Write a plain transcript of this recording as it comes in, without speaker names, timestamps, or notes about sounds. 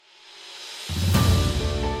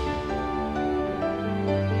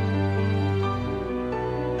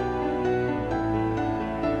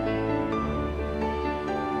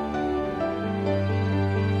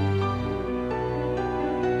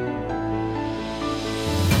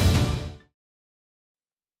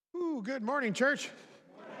Good morning, church.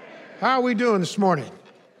 How are we doing this morning?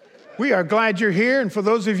 We are glad you're here, and for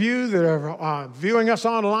those of you that are viewing us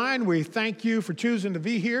online, we thank you for choosing to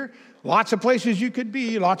be here. Lots of places you could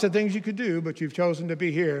be, lots of things you could do, but you've chosen to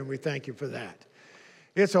be here, and we thank you for that.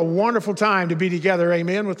 It's a wonderful time to be together,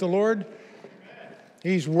 amen, with the Lord.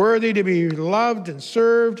 He's worthy to be loved and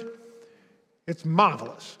served. It's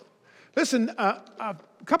marvelous. Listen, a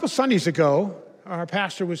couple Sundays ago, our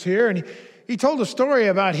pastor was here, and he told a story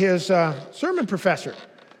about his sermon professor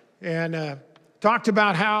and talked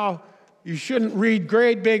about how you shouldn't read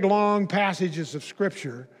great, big, long passages of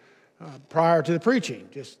Scripture prior to the preaching.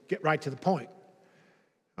 Just get right to the point.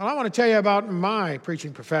 Well, I want to tell you about my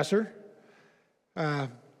preaching professor.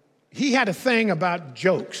 He had a thing about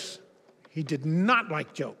jokes. He did not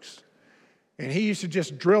like jokes. And he used to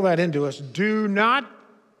just drill that into us. Do not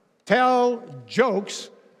tell jokes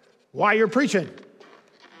while you're preaching,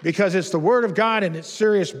 because it's the Word of God and it's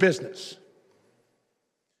serious business.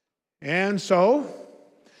 And so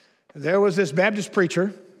there was this Baptist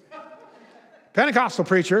preacher, Pentecostal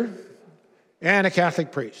preacher, and a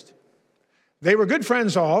Catholic priest. They were good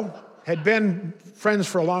friends all, had been friends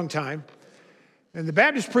for a long time. And the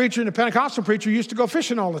Baptist preacher and the Pentecostal preacher used to go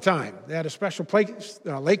fishing all the time. They had a special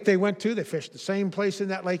lake they went to. They fished the same place in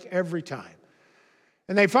that lake every time.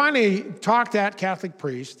 And they finally talked that Catholic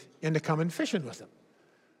priest into coming fishing with them.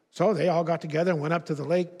 So they all got together and went up to the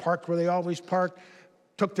lake, parked where they always parked,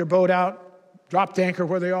 took their boat out, dropped anchor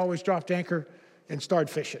where they always dropped anchor, and started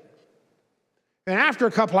fishing. And after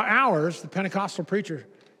a couple of hours, the Pentecostal preacher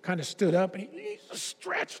kind of stood up and he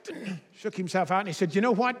stretched and shook himself out, and he said, "You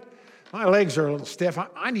know what? My legs are a little stiff.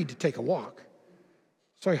 I need to take a walk."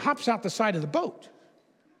 So he hops out the side of the boat.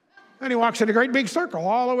 And he walks in a great big circle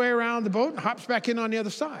all the way around the boat and hops back in on the other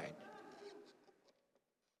side.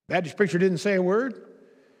 Baptist preacher didn't say a word.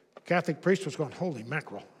 Catholic priest was going, "Holy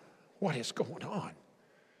mackerel, what is going on?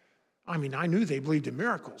 I mean, I knew they believed in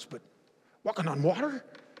miracles, but walking on water?"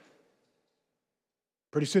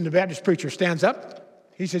 Pretty soon the Baptist preacher stands up.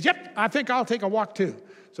 He says, "Yep, I think I'll take a walk too."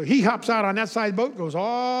 So he hops out on that side of the boat, goes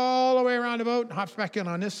all the way around the boat, and hops back in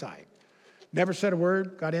on this side. Never said a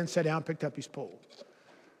word, got in, sat down, picked up his pole.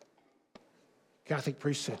 Catholic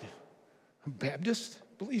priest said, "A Baptist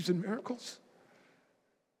believes in miracles?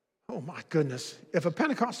 Oh my goodness, if a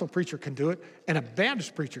Pentecostal preacher can do it and a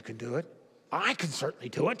Baptist preacher can do it, I can certainly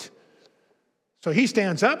do it." So he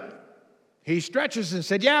stands up, he stretches and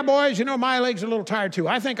said, "Yeah, boys, you know, my legs are a little tired too.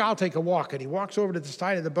 I think I'll take a walk." And he walks over to the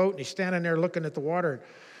side of the boat and he's standing there looking at the water.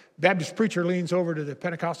 Baptist preacher leans over to the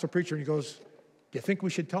Pentecostal preacher and he goes, "Do you think we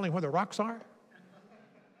should tell him where the rocks are?"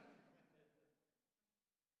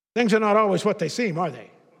 Things are not always what they seem, are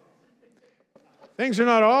they? Things are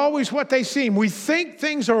not always what they seem. We think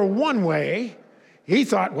things are one way. He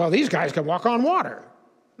thought, well, these guys can walk on water.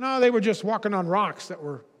 No, they were just walking on rocks that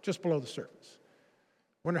were just below the surface.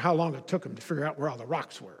 Wonder how long it took them to figure out where all the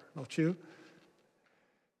rocks were, don't you?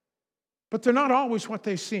 But they're not always what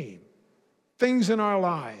they seem. Things in our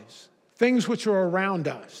lives, things which are around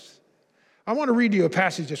us. I want to read you a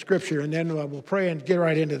passage of Scripture, and then we'll pray and get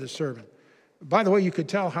right into the sermon. By the way, you could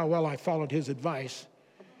tell how well I followed his advice.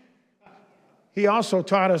 He also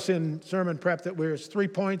taught us in sermon prep that there's 3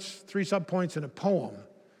 points, 3 subpoints in a poem.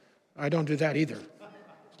 I don't do that either.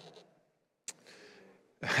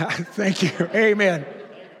 Thank you. Amen.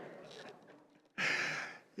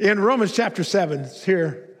 In Romans chapter 7, it's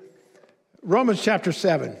here. Romans chapter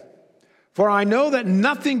 7. "For I know that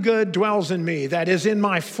nothing good dwells in me, that is in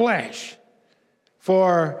my flesh.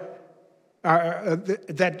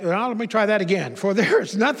 Let me try that again. For there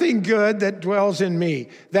is nothing good that dwells in me,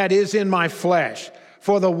 that is in my flesh.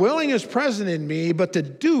 For the willing is present in me, but the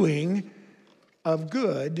doing of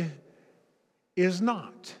good is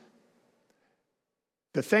not.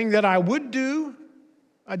 The thing that I would do,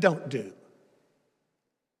 I don't do."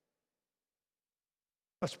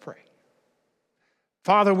 Let's pray.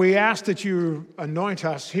 Father, we ask that you anoint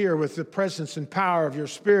us here with the presence and power of your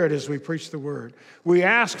Spirit as we preach the word. We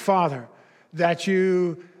ask, Father, that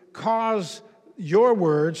you cause your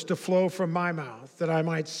words to flow from my mouth, that I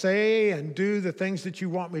might say and do the things that you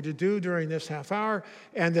want me to do during this half hour,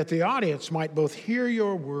 and that the audience might both hear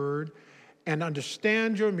your word and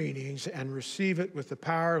understand your meanings and receive it with the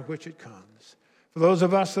power of which it comes. For those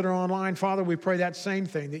of us that are online, Father, we pray that same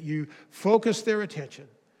thing, that you focus their attention,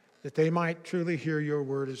 that they might truly hear your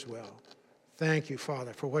word as well. Thank you,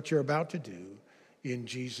 Father, for what you're about to do in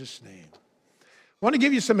Jesus' name. I want to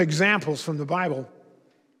give you some examples from the Bible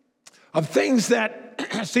of things that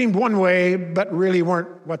seemed one way but really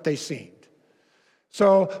weren't what they seemed.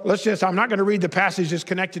 So I'm not going to read the passages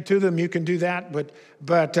connected to them. You can do that.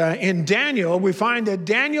 But in Daniel, we find that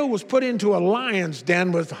Daniel was put into a lion's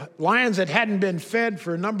den with lions that hadn't been fed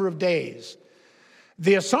for a number of days.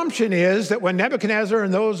 The assumption is that when Nebuchadnezzar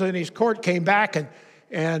and those in his court came back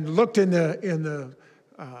and looked in the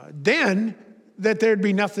den, that there'd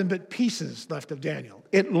be nothing but pieces left of Daniel.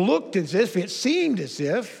 It seemed as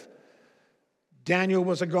if Daniel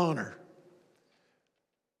was a goner.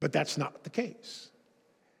 But that's not the case.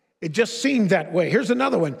 It just seemed that way. Here's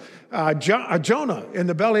another one. Jonah in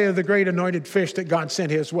the belly of the great anointed fish that God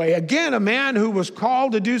sent his way. Again, a man who was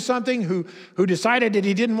called to do something, who decided that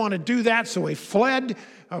he didn't want to do that, so he fled.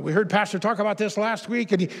 We heard Pastor talk about this last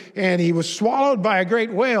week, and he was swallowed by a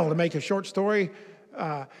great whale, to make a short story.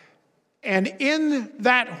 And in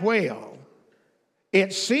that whale,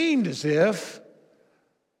 it seemed as if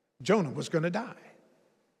Jonah was going to die.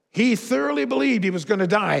 He thoroughly believed he was going to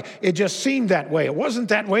die. It just seemed that way. It wasn't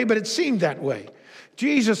that way, but it seemed that way.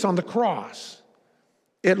 Jesus on the cross,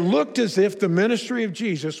 it looked as if the ministry of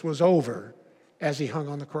Jesus was over as he hung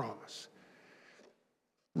on the cross.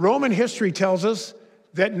 Roman history tells us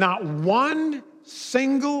that not one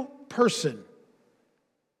single person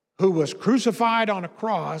who was crucified on a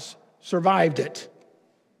cross survived it.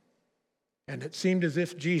 And it seemed as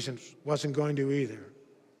if Jesus wasn't going to either.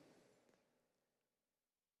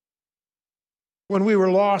 When we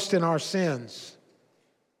were lost in our sins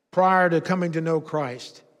prior to coming to know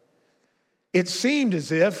Christ, it seemed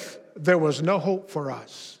as if there was no hope for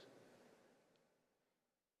us.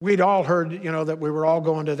 We'd all heard, that we were all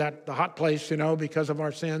going to the hot place, because of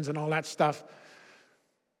our sins and all that stuff.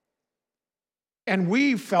 And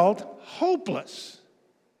we felt hopeless.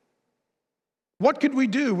 What could we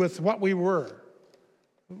do with what we were?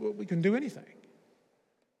 We couldn't do anything.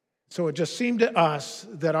 So it just seemed to us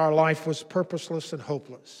that our life was purposeless and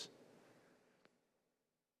hopeless.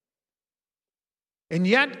 And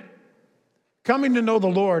yet, coming to know the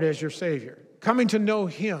Lord as your Savior, coming to know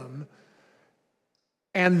Him,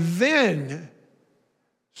 and then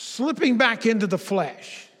slipping back into the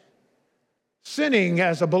flesh, sinning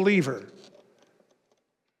as a believer,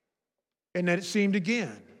 and then it seemed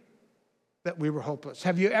again that we were hopeless.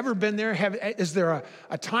 Have you ever been there? Is there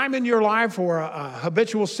a time in your life or a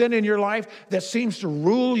habitual sin in your life that seems to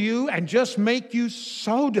rule you and just make you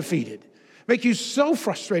so defeated, make you so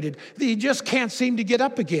frustrated that you just can't seem to get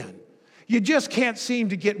up again? You just can't seem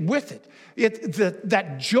to get with it.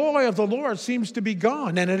 That joy of the Lord seems to be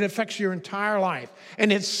gone, and it affects your entire life.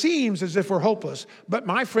 And it seems as if we're hopeless. But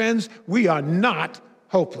my friends, we are not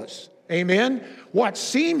hopeless. Amen? What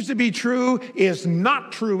seems to be true is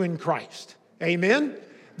not true in Christ. Amen?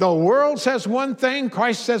 The world says one thing,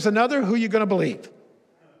 Christ says another. Who are you going to believe?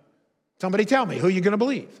 Somebody tell me, who are you going to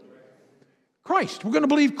believe? Christ. We're going to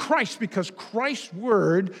believe Christ because Christ's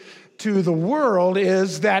word to the world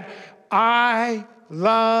is that I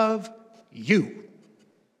love you.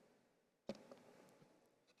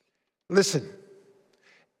 Listen,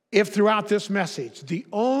 if throughout this message, the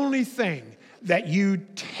only thing that you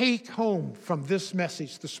take home from this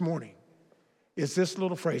message this morning is this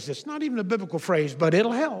little phrase. It's not even a biblical phrase, but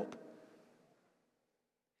it'll help.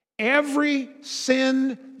 Every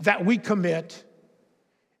sin that we commit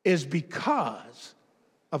is because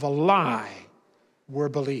of a lie we're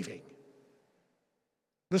believing.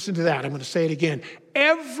 Listen to that. I'm going to say it again.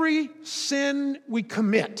 Every sin we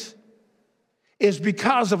commit is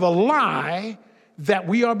because of a lie that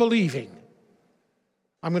we are believing.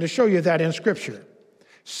 I'm going to show you that in Scripture.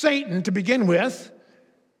 Satan, to begin with,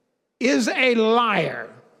 is a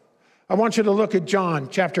liar. I want you to look at John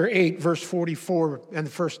chapter 8, verse 44, and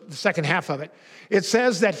the second half of it. It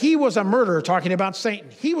says that he was a murderer, talking about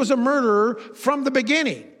Satan. He was a murderer from the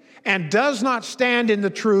beginning and does not stand in the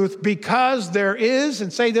truth because there is,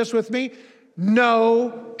 and say this with me,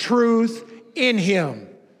 no truth in him.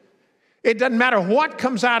 It doesn't matter what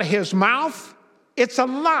comes out of his mouth, it's a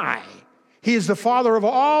lie. He is the father of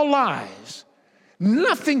all lies.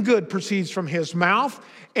 Nothing good proceeds from his mouth.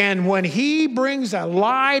 And when he brings a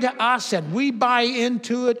lie to us and we buy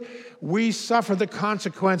into it, we suffer the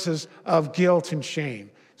consequences of guilt and shame.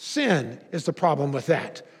 Sin is the problem with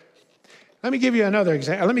that. Let me give you another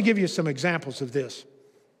example. Let me give you some examples of this.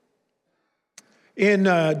 In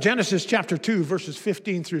Genesis chapter 2, verses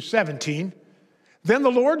 15 through 17, then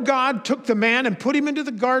the Lord God took the man and put him into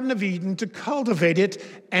the Garden of Eden to cultivate it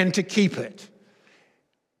and to keep it.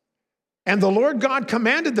 And the Lord God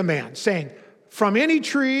commanded the man, saying, from any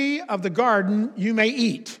tree of the garden you may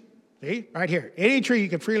eat. See, right here. Any tree you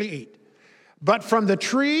can freely eat. But from the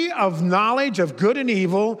tree of knowledge of good and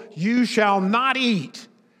evil you shall not eat.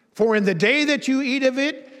 For in the day that you eat of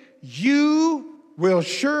it, you will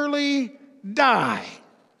surely die.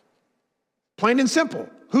 Plain and simple.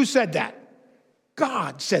 Who said that?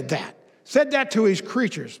 God said that. Said that to his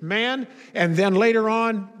creatures, man, and then later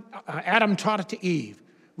on, Adam taught it to Eve.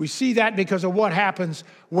 We see that because of what happens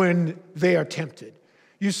when they are tempted.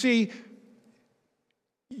 You see,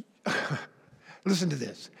 listen to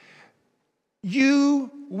this.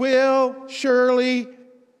 You will surely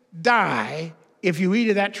die if you eat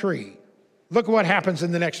of that tree. Look at what happens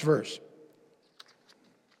in the next verse.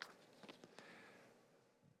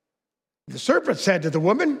 The serpent said to the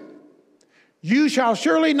woman, you shall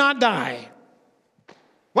surely not die.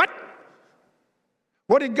 What?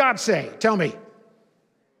 What did God say? Tell me.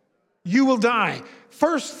 You will die.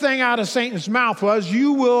 First thing out of Satan's mouth was,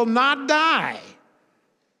 you will not die.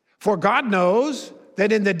 For God knows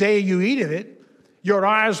that in the day you eat of it, your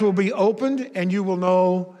eyes will be opened and you will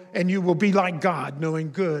know, and you will be like God,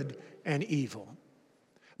 knowing good and evil.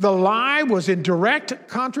 The lie was in direct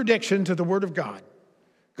contradiction to the word of God.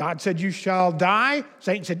 God said, you shall die.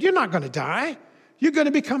 Satan said, you're not going to die. You're going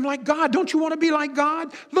to become like God. Don't you want to be like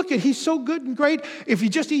God? Look, he's so good and great. If you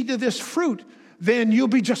just eat of this fruit, then you'll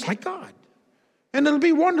be just like God. And it'll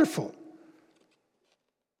be wonderful.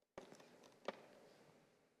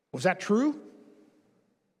 Was that true?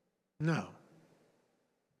 No.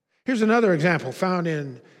 Here's another example found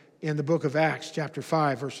in the book of Acts, chapter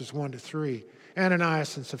 5, verses 1 to 3.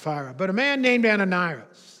 Ananias and Sapphira. But a man named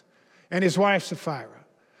Ananias and his wife Sapphira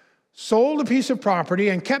sold a piece of property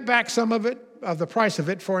and kept back some of it, of the price of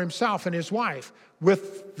it, for himself and his wife,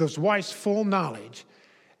 with his wife's full knowledge.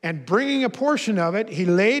 And bringing a portion of it, he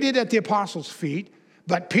laid it at the apostles' feet.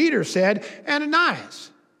 But Peter said,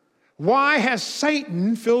 Ananias, why has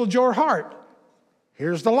Satan filled your heart?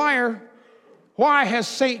 Here's the liar. Why has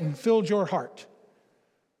Satan filled your heart?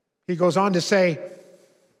 He goes on to say,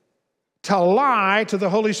 to lie to the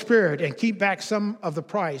Holy Spirit and keep back some of the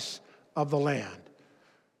price of the land.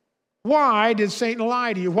 Why did Satan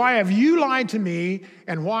lie to you? Why have you lied to me?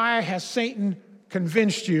 And why has Satan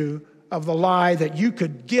convinced you of the lie that you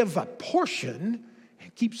could give a portion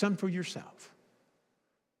and keep some for yourself?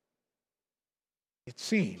 It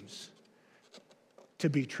seems to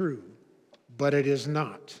be true, but it is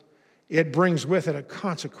not. It brings with it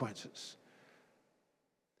consequences.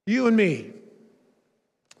 You and me,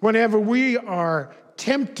 whenever we are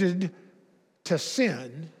tempted to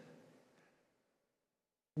sin,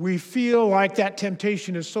 we feel like that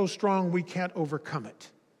temptation is so strong we can't overcome it.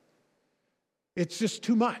 It's just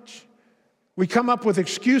too much. We come up with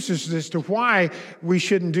excuses as to why we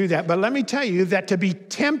shouldn't do that. But let me tell you that to be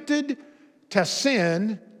tempted to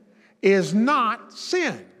sin is not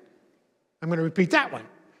sin. I'm going to repeat that one.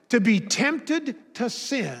 To be tempted to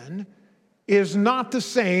sin is not the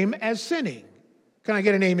same as sinning. Can I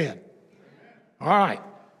get an amen? All right.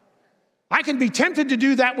 I can be tempted to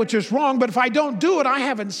do that which is wrong, but if I don't do it, I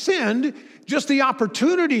haven't sinned. Just the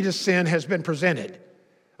opportunity to sin has been presented.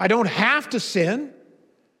 I don't have to sin.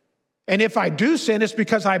 And if I do sin, it's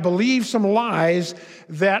because I believe some lies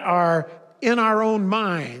that are in our own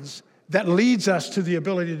minds that leads us to the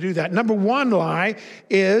ability to do that. Number one lie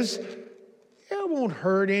is, it won't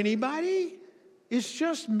hurt anybody. It's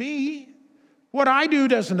just me. What I do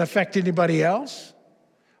doesn't affect anybody else.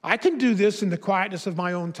 I can do this in the quietness of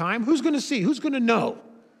my own time. Who's going to see? Who's going to know?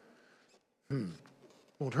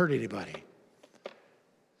 Won't hurt anybody.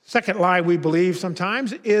 Second lie we believe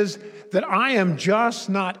sometimes is that I am just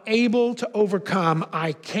not able to overcome.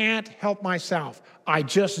 I can't help myself. I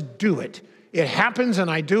just do it. It happens and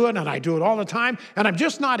I do it all the time, and I'm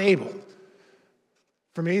just not able.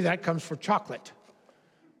 For me, that comes for chocolate.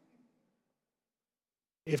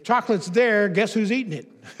 If chocolate's there, guess who's eating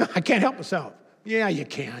it? I can't help myself. Yeah, you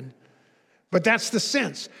can. But that's the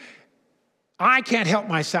sense. I can't help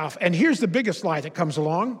myself. And here's the biggest lie that comes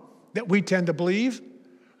along that we tend to believe.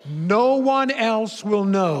 No one else will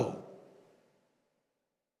know.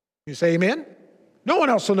 You say amen? No one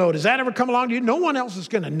else will know. Does that ever come along to you? No one else is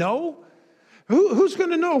going to know. Who's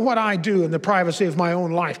going to know what I do in the privacy of my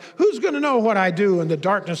own life? Who's going to know what I do in the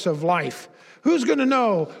darkness of life? Who's going to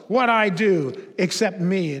know what I do except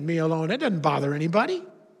me and me alone? It doesn't bother anybody.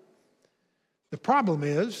 The problem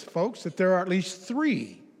is, folks, that there are at least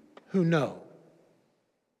three who know.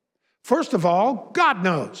 First of all, God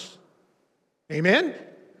knows. Amen?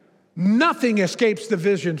 Nothing escapes the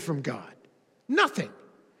vision from God. Nothing.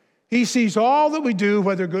 He sees all that we do,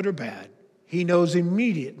 whether good or bad. He knows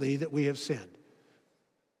immediately that we have sinned.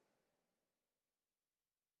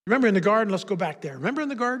 Remember in the garden? Let's go back there. Remember in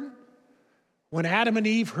the garden? When Adam and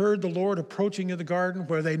Eve heard the Lord approaching in the garden,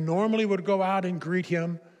 where they normally would go out and greet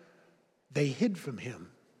him, they hid from him.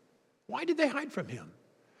 Why did they hide from him?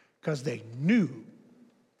 Because they knew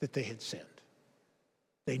that they had sinned.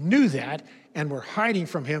 They knew that and were hiding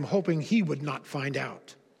from him, hoping he would not find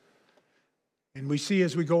out. And we see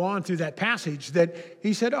as we go on through that passage that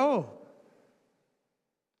he said, "Oh,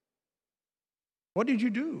 what did you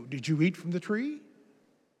do? Did you eat from the tree?"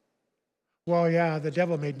 "Well, yeah, the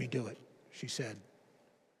devil made me do it," she said.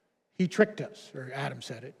 "He tricked us," or Adam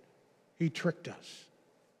said it. "He tricked us."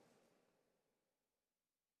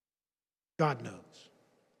 God knows.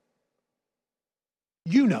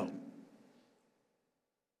 You know.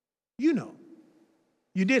 You know.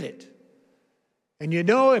 You did it. And you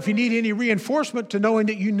know, if you need any reinforcement to knowing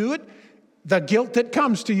that you knew it, the guilt that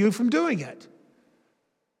comes to you from doing it.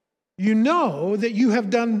 You know that you have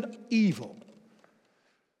done evil.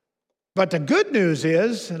 But the good news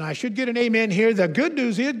is, and I should get an amen here, the good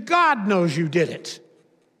news is God knows you did it.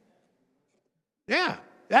 Yeah,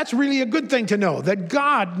 that's really a good thing to know, that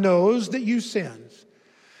God knows that you sinned.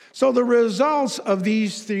 So the results of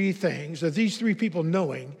these three things, of these three people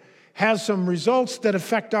knowing, has some results that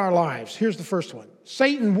affect our lives. Here's the first one.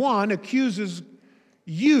 Satan, one, accuses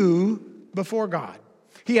you before God.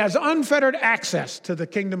 He has unfettered access to the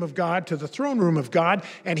kingdom of God, to the throne room of God,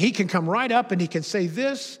 and he can come right up and he can say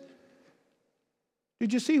this: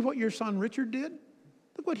 "Did you see what your son Richard did?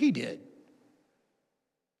 Look what he did.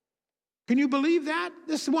 Can you believe that?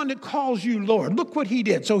 This is the one that calls you Lord. Look what he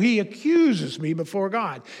did." So he accuses me before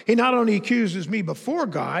God. He not only accuses me before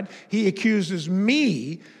God, he accuses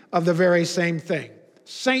me of the very same thing.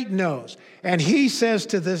 Satan knows. And he says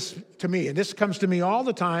to me, and this comes to me all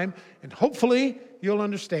the time, and hopefully you'll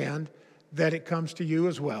understand that it comes to you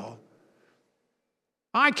as well.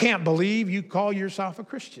 "I can't believe you call yourself a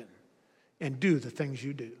Christian and do the things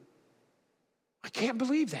you do. I can't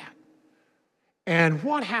believe that." And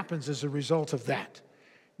what happens as a result of that?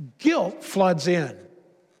 Guilt floods in.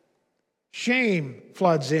 Shame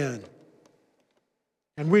floods in.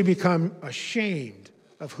 And we become ashamed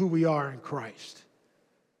of who we are in Christ.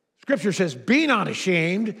 Scripture says, "Be not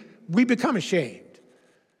ashamed." We become ashamed.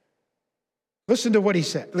 Listen to what he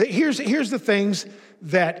said. Here's the things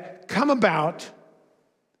that come about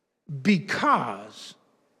because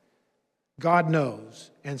God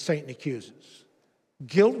knows and Satan accuses.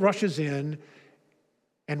 Guilt rushes in,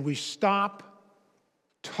 and we stop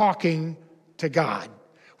talking to God.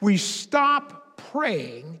 We stop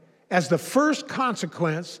praying as the first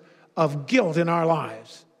consequence of guilt in our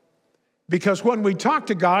lives. Because when we talk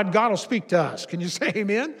to God, God will speak to us. Can you say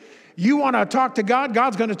amen? You want to talk to God,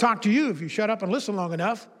 God's going to talk to you if you shut up and listen long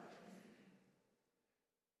enough.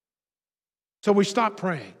 So we stop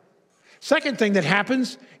praying. Second thing that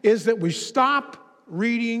happens is that we stop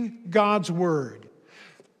reading God's word.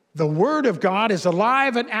 The word of God is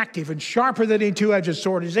alive and active and sharper than any two-edged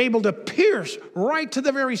sword. It is able to pierce right to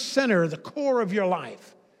the very center, the core of your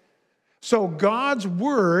life. So God's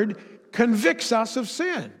word convicts us of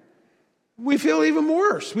sin. We feel even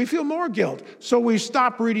worse. We feel more guilt. So we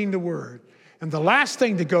stop reading the word. And the last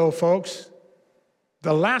thing to go, folks,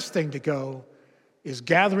 the last thing to go is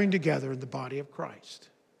gathering together in the body of Christ.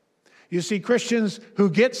 You see Christians who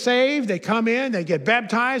get saved, they come in, they get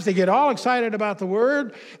baptized, they get all excited about the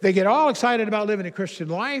word, they get all excited about living a Christian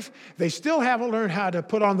life. They still haven't learned how to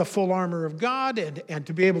put on the full armor of God and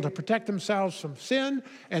to be able to protect themselves from sin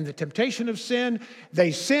and the temptation of sin.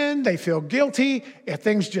 They sin, they feel guilty, and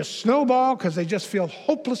things just snowball because they just feel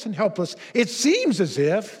hopeless and helpless. It seems as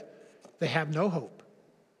if they have no hope.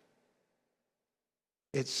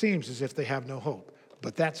 It seems as if they have no hope,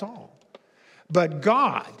 but that's all. But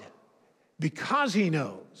God, because he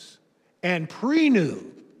knows and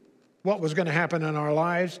pre-knew what was going to happen in our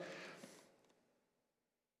lives,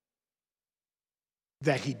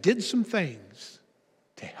 that he did some things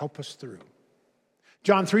to help us through.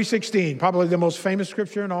 John 3:16, probably the most famous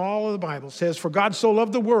scripture in all of the Bible, says, "For God so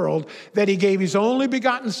loved the world that he gave his only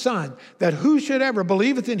begotten Son, that whosoever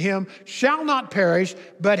believeth in him shall not perish,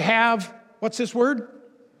 but have," what's this word?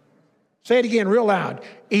 Say it again real loud.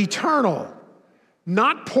 Eternal,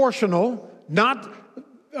 not portional, not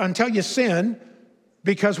until you sin,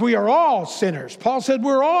 because we are all sinners. Paul said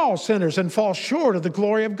we're all sinners and fall short of the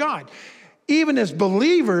glory of God. Even as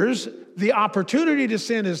believers, the opportunity to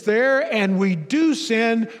sin is there, and we do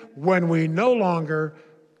sin when we no longer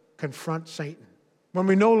confront Satan, when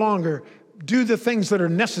we no longer do the things that are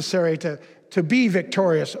necessary to be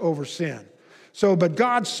victorious over sin. So, but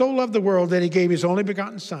God so loved the world that he gave his only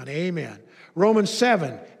begotten Son. Amen. Romans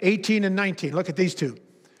 7:18 and 19. Look at these two.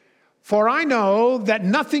 "For I know that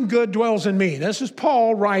nothing good dwells in me." This is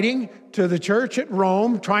Paul writing to the church at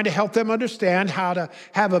Rome, trying to help them understand how to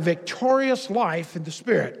have a victorious life in the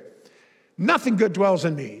Spirit. "Nothing good dwells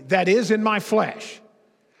in me, that is, in my flesh.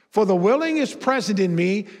 For the willing is present in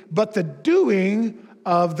me, but the doing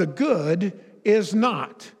of the good is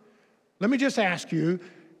not. Let me just ask you,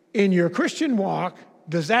 in your Christian walk,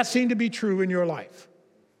 does that seem to be true in your life?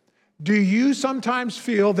 Do you sometimes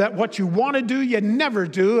feel that what you want to do, you never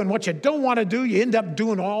do, and what you don't want to do, you end up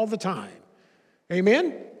doing all the time?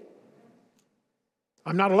 Amen?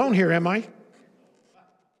 I'm not alone here, am I?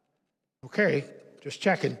 Okay, just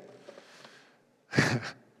checking. I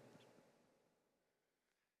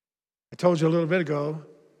told you a little bit ago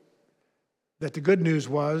that the good news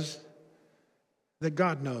was that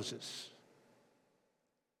God knows us.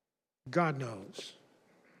 God knows.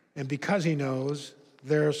 And because he knows,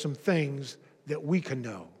 there are some things that we can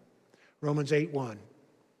know. Romans 8:1.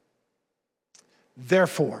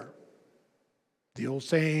 Therefore, the old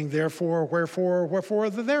saying, therefore, wherefore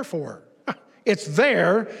the therefore. It's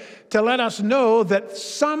there to let us know that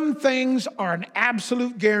some things are an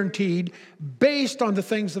absolute guaranteed based on the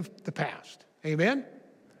things of the past. Amen?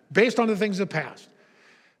 Based on the things of the past.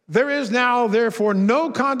 There is now, therefore,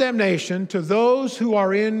 no condemnation to those who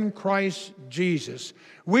are in Christ Jesus.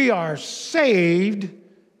 We are saved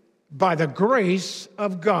by the grace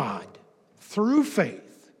of God through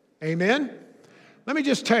faith. Amen? Let me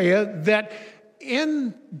just tell you that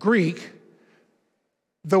in Greek,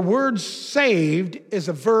 the word saved is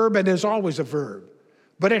a verb and is always a verb,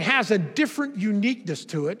 but it has a different uniqueness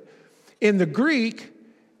to it. In the Greek,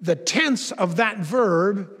 the tense of that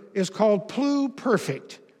verb is called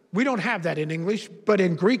pluperfect. We don't have that in English, but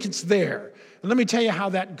in Greek it's there. And let me tell you how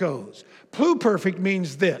that goes. Pluperfect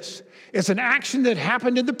means this. It's an action that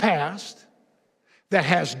happened in the past that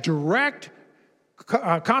has direct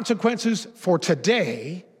consequences for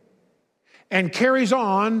today and carries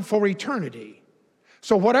on for eternity.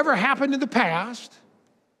 So whatever happened in the past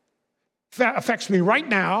affects me right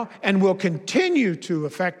now and will continue to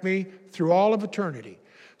affect me through all of eternity.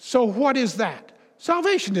 So what is that?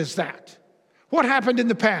 Salvation is that. What happened in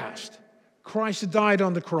the past? Christ died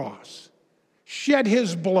on the cross, shed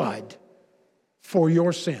his blood for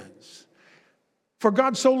your sins. For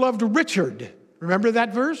God so loved Richard. Remember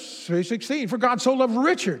that verse? 3:16. For God so loved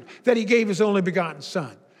Richard that he gave his only begotten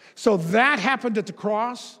son. So that happened at the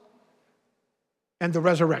cross and the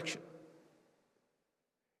resurrection.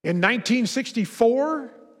 In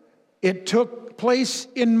 1964, it took place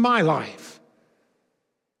in my life.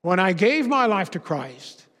 When I gave my life to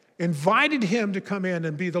Christ, invited him to come in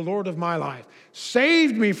and be the Lord of my life,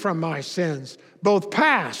 saved me from my sins, both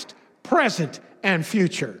past, present, and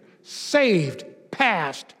future. Saved,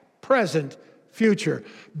 past, present, future.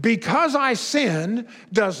 Because I sin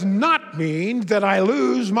does not mean that I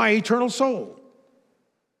lose my eternal soul.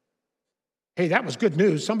 Hey, that was good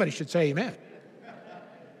news. Somebody should say amen.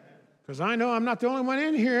 Because I know I'm not the only one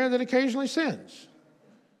in here that occasionally sins.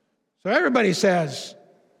 So everybody says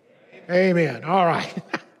amen. All right.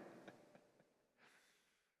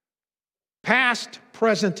 Past,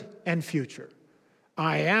 present, and future.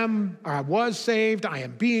 I was saved, I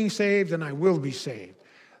am being saved, and I will be saved.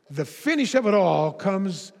 The finish of it all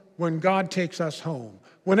comes when God takes us home.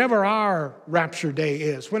 Whenever our rapture day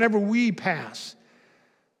is, whenever we pass,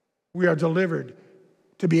 we are delivered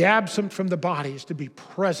to be absent from the bodies, to be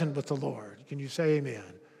present with the Lord. Can you say amen?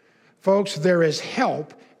 Folks, there is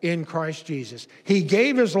help in Christ Jesus. He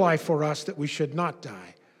gave his life for us that we should not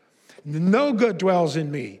die. No good dwells in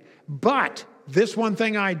me, but this one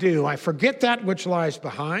thing I do, I forget that which lies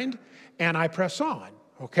behind, and I press on,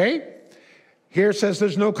 okay? Here it says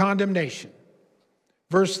there's no condemnation.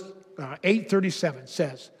 Verse 8:37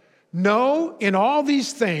 says, no, in all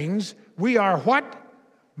these things we are what?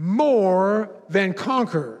 More than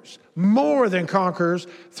conquerors. More than conquerors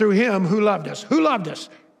through him who loved us. Who loved us?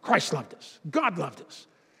 Christ loved us. God loved us.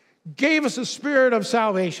 Gave us a spirit of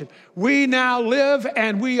salvation. We now live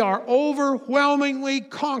and we are overwhelmingly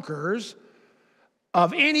conquerors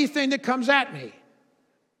of anything that comes at me.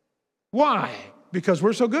 Why? Because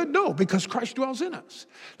we're so good? No, because Christ dwells in us.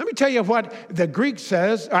 Let me tell you what the Greek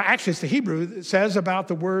says, actually it's the Hebrew that says about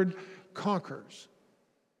the word conquers.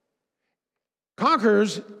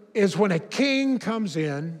 Conquers is when a king comes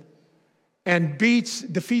in and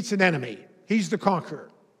defeats an enemy. He's the conqueror.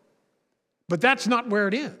 But that's not where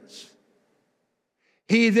it ends.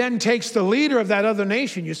 He then takes the leader of that other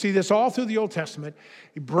nation. You see this all through the Old Testament.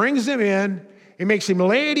 He brings him in, he makes him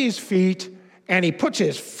lay at his feet, and he puts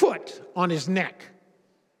his foot on his neck.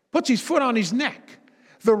 Puts his foot on his neck.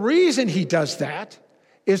 The reason he does that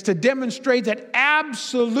is to demonstrate that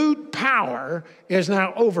absolute power is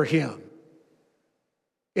now over him.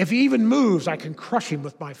 If he even moves, I can crush him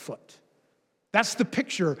with my foot. That's the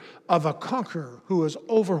picture of a conqueror who is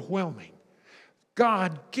overwhelming.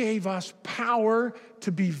 God gave us power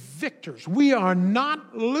to be victors. We are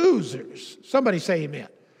not losers. Somebody say amen.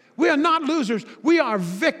 We are not losers. We are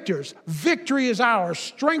victors. Victory is ours.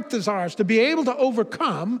 Strength is ours. To be able to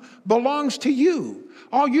overcome belongs to you.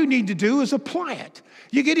 All you need to do is apply it.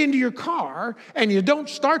 You get into your car and you don't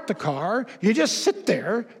start the car. You just sit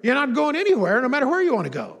there. You're not going anywhere no matter where you want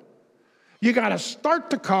to go. You got to start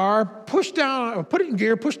the car, push down, put it in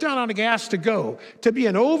gear, push down on the gas to go. To be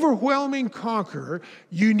an overwhelming conqueror,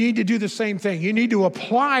 you need to do the same thing. You need to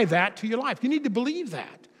apply that to your life. You need to believe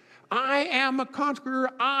that. I am a conqueror.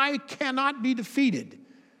 I cannot be defeated.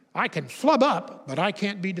 I can flub up, but I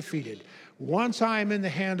can't be defeated. Once I am in the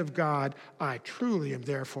hand of God, I truly am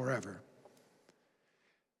there forever.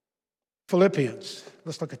 Philippians.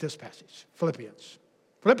 Let's look at this passage.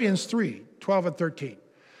 Philippians 3, 12 and 13.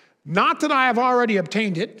 Not that I have already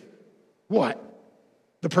obtained it. What?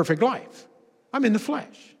 The perfect life. I'm in the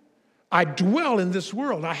flesh. I dwell in this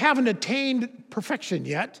world. I haven't attained perfection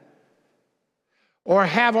yet, or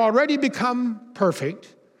have already become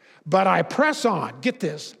perfect, but I press on. Get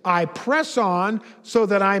this. I press on so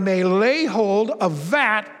that I may lay hold of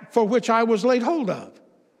that for which I was laid hold of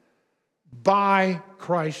by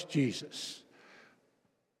Christ Jesus.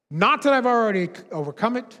 Not that I've already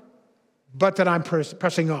overcome it, but that I'm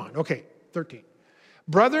pressing on. Okay, 13.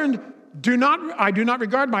 Brethren, I do not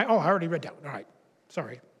regard my, I already read that one. All right,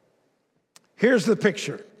 sorry. Here's the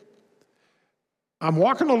picture. I'm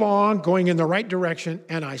walking along, going in the right direction,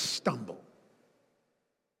 and I stumble.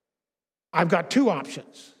 I've got two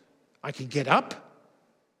options. I can get up,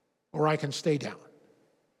 or I can stay down.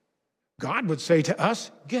 God would say to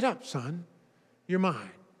us, get up, son. You're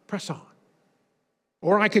mine. Press on.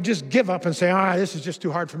 Or I could just give up and say, this is just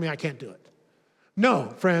too hard for me. I can't do it. No,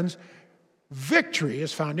 friends, victory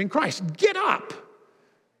is found in Christ. Get up.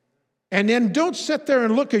 And then don't sit there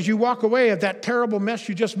and look as you walk away at that terrible mess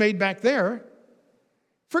you just made back there.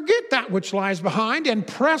 Forget that which lies behind and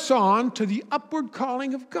press on to the upward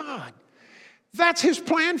calling of God. That's his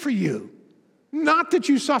plan for you. Not that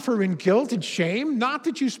you suffer in guilt and shame, not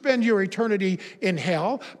that you spend your eternity in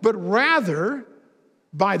hell, but rather,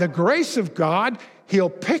 by the grace of God, he'll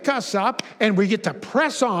pick us up and we get to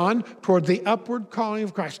press on toward the upward calling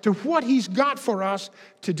of Christ, to what he's got for us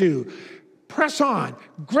to do. Press on.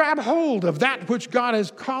 Grab hold of that which God has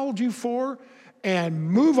called you for and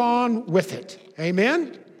move on with it.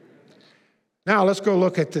 Amen? Now let's go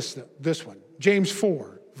look at this one. James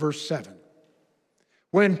 4, verse 7.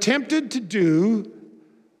 When tempted to do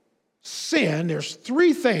sin, there's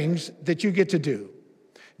three things that you get to do.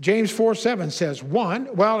 James 4:7 says,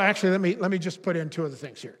 let me just put in two other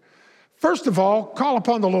things here. First of all, call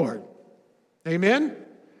upon the Lord. Amen?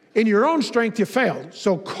 In your own strength you failed,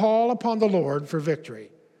 so call upon the Lord for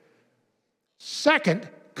victory. Second,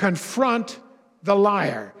 confront the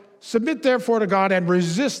liar. Submit therefore to God and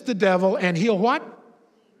resist the devil, and he'll what?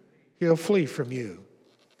 He'll flee from you.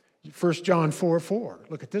 1 John 4:4.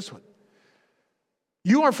 Look at this one.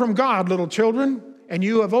 You are from God, little children, and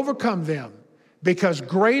you have overcome them, because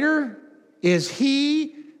greater is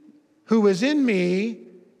he who is in me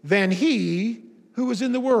than he who is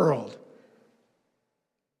in the world.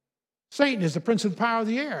 Satan is the prince of the power of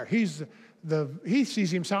the air. He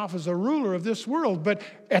sees himself as the ruler of this world, but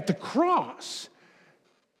at the cross,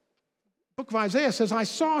 the book of Isaiah says, I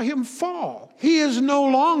saw him fall. He is no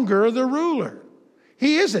longer the ruler.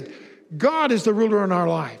 He isn't. God is the ruler in our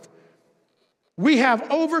life. We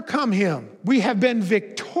have overcome him. We have been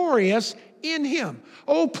victorious in him.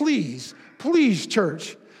 Oh, please,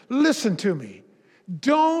 church, listen to me.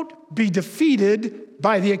 Don't be defeated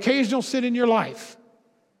by the occasional sin in your life.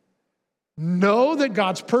 Know that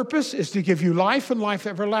God's purpose is to give you life and life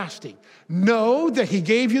everlasting. Know that he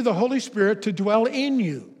gave you the Holy Spirit to dwell in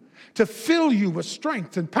you, to fill you with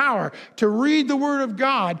strength and power, to read the Word of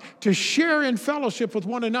God, to share in fellowship with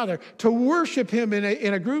one another, to worship him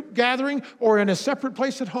in a group gathering or in a separate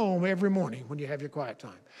place at home every morning when you have your quiet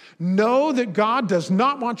time. Know that God does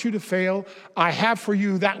not want you to fail. I have for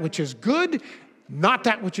you that which is good, not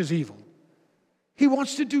that which is evil. He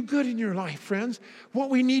wants to do good in your life, friends.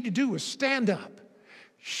 What we need to do is stand up,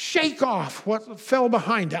 shake off what fell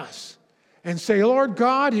behind us, and say, Lord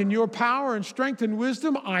God, in your power and strength and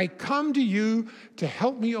wisdom, I come to you to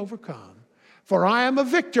help me overcome. For I am a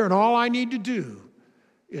victor, and all I need to do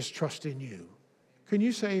is trust in you. Can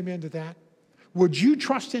you say amen to that? Would you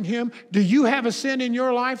trust in him? Do you have a sin in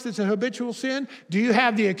your life that's a habitual sin? Do you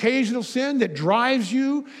have the occasional sin that drives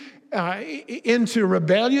you into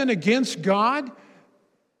rebellion against God,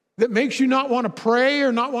 that makes you not want to pray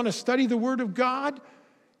or not want to study the Word of God?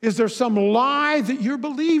 Is there some lie that you're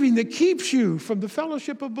believing that keeps you from the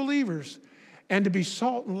fellowship of believers and to be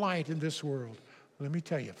salt and light in this world. Let me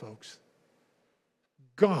tell you, folks,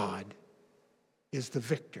 God is the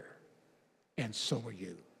victor, and so are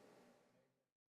you.